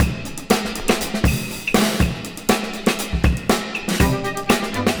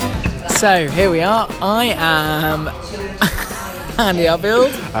So here we are. I am Andy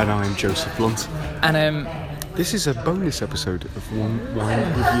Arfield. And I'm Joseph Blunt. And this is a bonus episode of One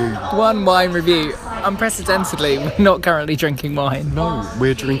Wine Review. One wine review. Unprecedentedly, we're not currently drinking wine. No,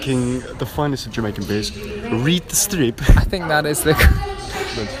 we're drinking the finest of Jamaican beers. Read the strip. I think that is the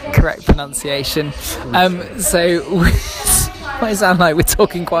correct pronunciation. So it might sound like we're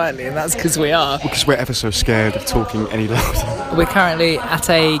talking quietly, and that's because we are. Because we're ever so scared of talking any louder. We're currently at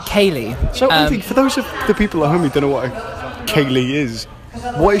a ceilidh. So I think for those of the people at home who don't know what a ceilidh is,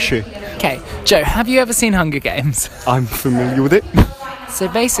 what is she? Okay, Joe, have you ever seen Hunger Games? I'm familiar with it. So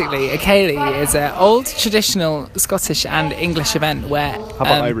basically, a ceilidh is an old traditional Scottish and English event where... How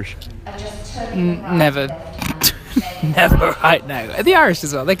about Irish? Never right now. The Irish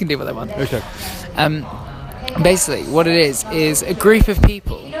as well, they can do what they want. Okay. Basically, what it is a group of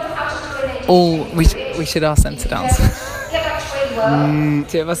people. We should ask them to dance.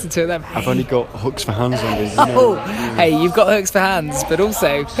 Two of us and two of them. I've only got hooks for hands on these. Hey, you've got hooks for hands, but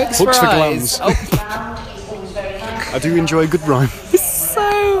also hooks for eyes. I do enjoy a good rhyme.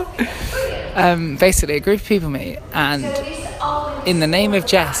 So, basically, a group of people meet, and in the name of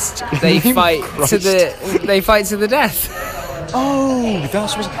jest, they fight to the death. Oh,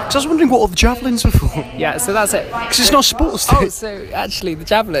 that's what... Because I was wondering what all the javelins were for. Yeah, so that's it. Because it's not sports day. Oh, so actually the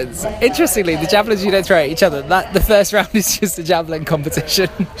javelins. Interestingly, the javelins you don't throw at each other. The first round is just a javelin competition.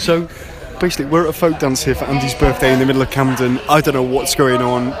 So, basically, we're at a folk dance here for Andy's birthday in the middle of Camden. I don't know what's going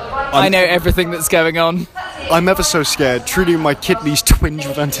on. I know everything that's going on. I'm ever so scared. Truly, my kidneys twinge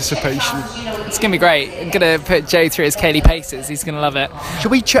with anticipation. It's going to be great. I'm going to put Joe through his ceilidh paces. He's going to love it.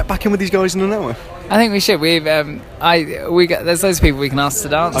 Should we check back in with these guys in an hour? I think we should. There's loads of people we can ask to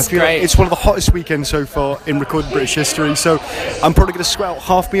dance. I feel like it's one of the hottest weekends so far in recorded British history, so I'm probably going to sweat out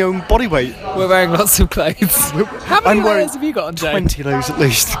half my own body weight. We're wearing lots of clothes. How many layers have you got on, Joe? 20 layers at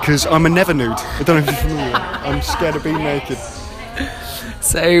least, because I'm a never nude. I don't know if you're familiar. I'm scared of being naked.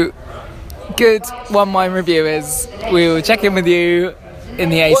 So, good one wine reviewers. We will check in with you in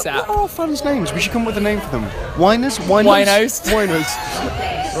the ASAP. What are our fans' names? We should come up with a name for them. Winos? Winos.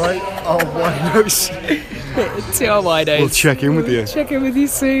 Right? Oh, winos. To our winos. We'll check in with you. Check in with you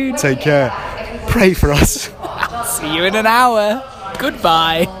soon. Take care. Pray for us. See you in an hour.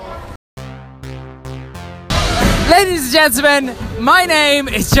 Goodbye. Ladies and gentlemen, my name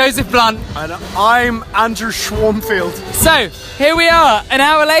is Joseph Blunt. And I'm Andrew Schwarmfield. So, here we are, an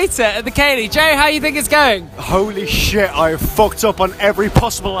hour later at the ceilidh. Joe, how do you think it's going? Holy shit, I have fucked up on every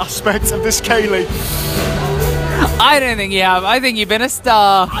possible aspect of this ceilidh. I don't think you have. I think you've been a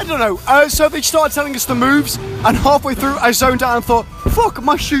star. I don't know. So they started telling us the moves, and halfway through I zoned out and thought, fuck,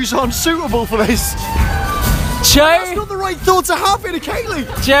 my shoes aren't suitable for this. Joe... That's not the right thought to have in a ceilidh.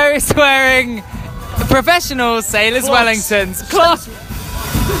 Joe is wearing professional Sailors Wellingtons. Cloth.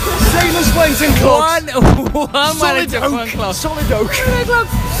 Sailors Wellington clogs. One Wellington, oak. one cloth. Solid oak.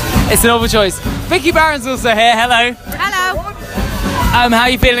 It's an awful choice. Vicky Barron's also here. Hello. Hello. How are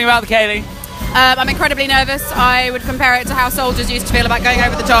you feeling about the ceilidh? I'm incredibly nervous. I would compare it to how soldiers used to feel about going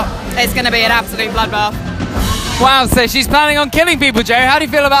over the top. It's going to be an absolute bloodbath. Wow, so she's planning on killing people, Joe. How do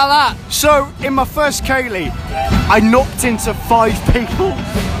you feel about that? So, in my first ceilidh, I knocked into 5 people.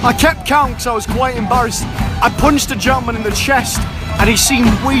 I kept count because I was quite embarrassed. I punched a gentleman in the chest and he seemed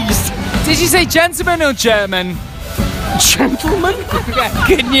wheezed. Did you say gentleman or German? Gentleman?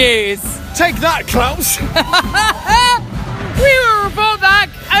 Good news. Take that, Klaus. We will report back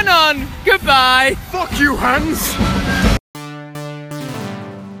and on. Goodbye. Fuck you, Hans.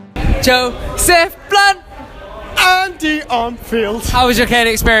 Joseph Blunt. Andy Arfield. How was your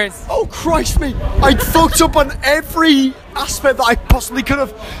ceilidh experience? Oh, Christ me. I fucked up on every aspect that I possibly could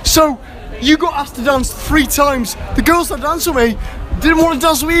have. So, you got asked to dance 3 times. The girls that danced with me didn't want to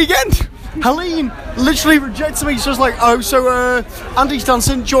dance with me again. Helene literally rejected me. So I was like, Andy's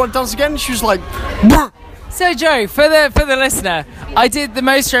dancing. Do you want to dance again? She was like, bruh. So Joe, for the listener, I did the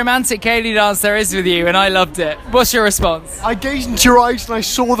most romantic ceilidh dance there is with you, and I loved it. What's your response? I gazed into your eyes and I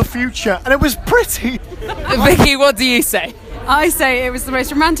saw the future, and it was pretty. Vicky, what do you say? I say it was the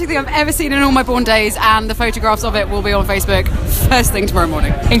most romantic thing I've ever seen in all my born days, and the photographs of it will be on Facebook first thing tomorrow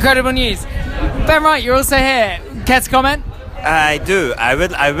morning. Incredible news. Ben Wright, you're also here. Care to comment? I do. I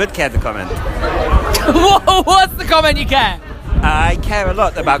would care to comment. What's the comment you care? I care a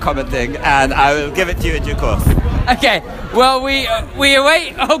lot about commenting, and I will give it to you in due course. Okay, well, we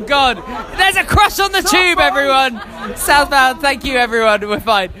await... Oh, God. There's a crush on the tube, everyone. Southbound, thank you, everyone. We're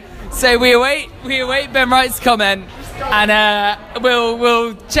fine. So we await Ben Wright's comment, and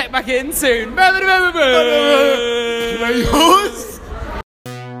we'll check back in soon.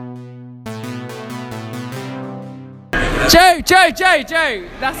 Joe, Joe.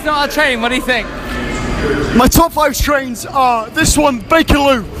 That's not our train. What do you think? My top 5 trains are this one,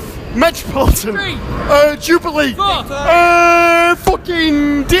 Bakerloo, Metropolitan, 3, Jubilee, 4,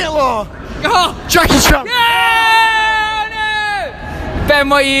 fucking Dealer, oh. Jackie Chan. No! Ben,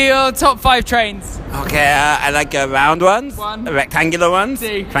 what are your top 5 trains? Okay, I like round ones, 1, rectangular ones,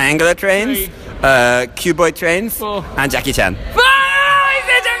 2, triangular trains, 3, cuboid trains, 4, and Jackie Chan. he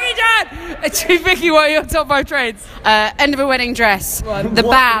said Jackie Chan! Chief Vicky, what are your top 5 trains? End of a wedding dress, the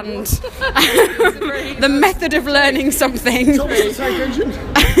band, the method of learning something, Thomas the Tank Engine.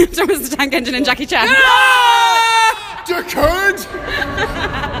 Thomas the Tank Engine and Jackie Chan. Dickhead!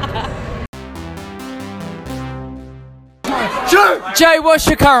 Joe, what's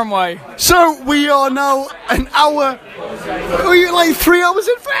your current way? So we are now an hour, like 3 hours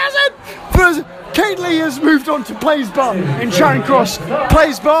in present. Kate Lee has moved on to Plays Bar in Charing Cross.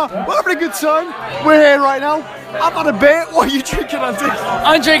 Plays Bar, we're having a good time. We're here right now. I've had a beer. What are you drinking, Andy?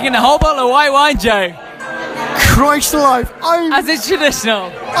 I'm drinking a whole bottle of white wine, Joe. Christ alive. As is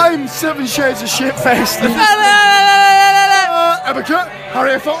traditional. I'm 7 shades of shit faced. Rebecca,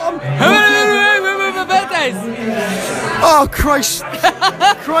 Harriet Fulton. Birthdays. Oh, Christ.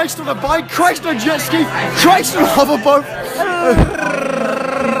 Christ on a bike, Christ on a jet ski, Christ on a hoverboat.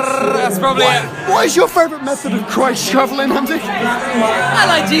 That's probably it. What is your favourite method of Christ travelling, Andy? I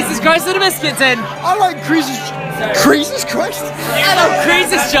like Jesus Christ and the biscuits in. I like Jesus Christ. I love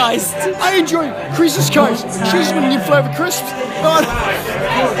Jesus Christ. I enjoy Jesus Christ. Cheese with new flavour crisps.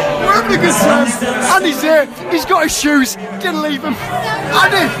 We're having a good time. Andy's here. He's got his shoes. Didn't leave him.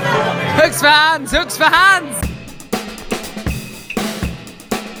 Andy. Hooks for hands.